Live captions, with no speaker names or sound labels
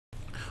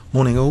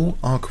Morning all.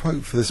 Our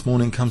quote for this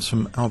morning comes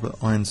from Albert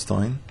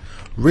Einstein.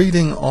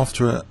 Reading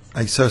after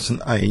a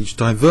certain age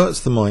diverts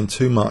the mind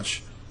too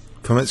much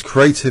from its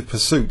creative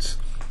pursuits.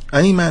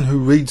 Any man who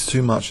reads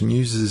too much and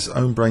uses his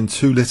own brain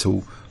too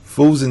little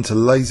falls into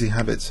lazy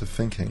habits of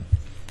thinking.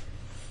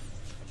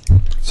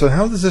 So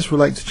how does this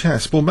relate to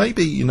chess? Well,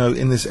 maybe,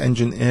 in this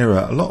engine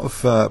era, a lot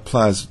of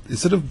players,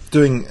 instead of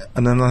doing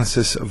an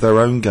analysis of their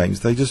own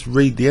games, they just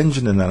read the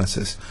engine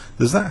analysis.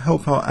 Does that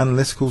help our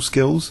analytical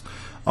skills?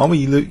 Are we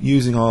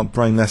using our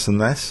brain less and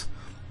less?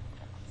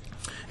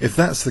 If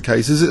that's the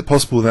case, is it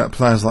possible that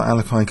players like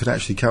Einstein could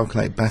actually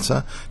calculate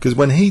better? Because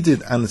when he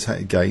did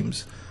annotated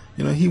games,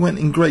 he went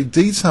in great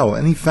detail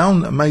and he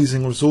found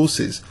amazing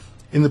resources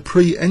in the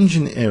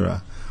pre-engine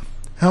era.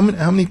 How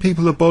many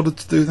people are bothered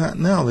to do that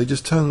now? They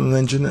just turn on an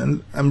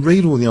engine and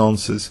read all the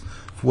answers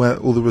for where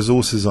all the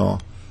resources are.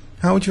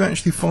 How would you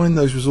actually find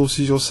those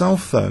resources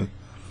yourself, though?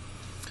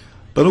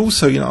 But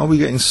also, are we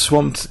getting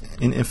swamped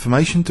in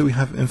information? Do we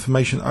have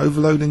information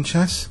overload in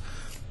chess?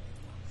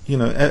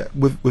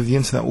 With the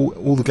internet,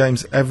 all the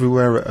games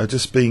everywhere are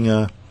just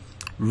being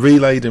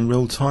relayed in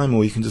real time,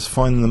 or you can just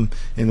find them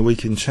in the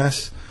week in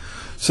chess.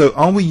 So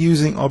are we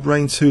using our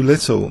brain too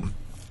little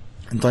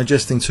and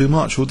digesting too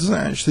much, or does it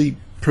actually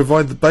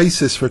provide the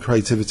basis for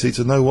creativity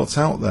to know what's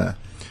out there?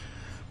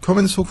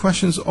 Comments or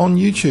questions on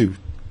YouTube.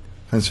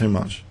 Thanks very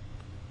much.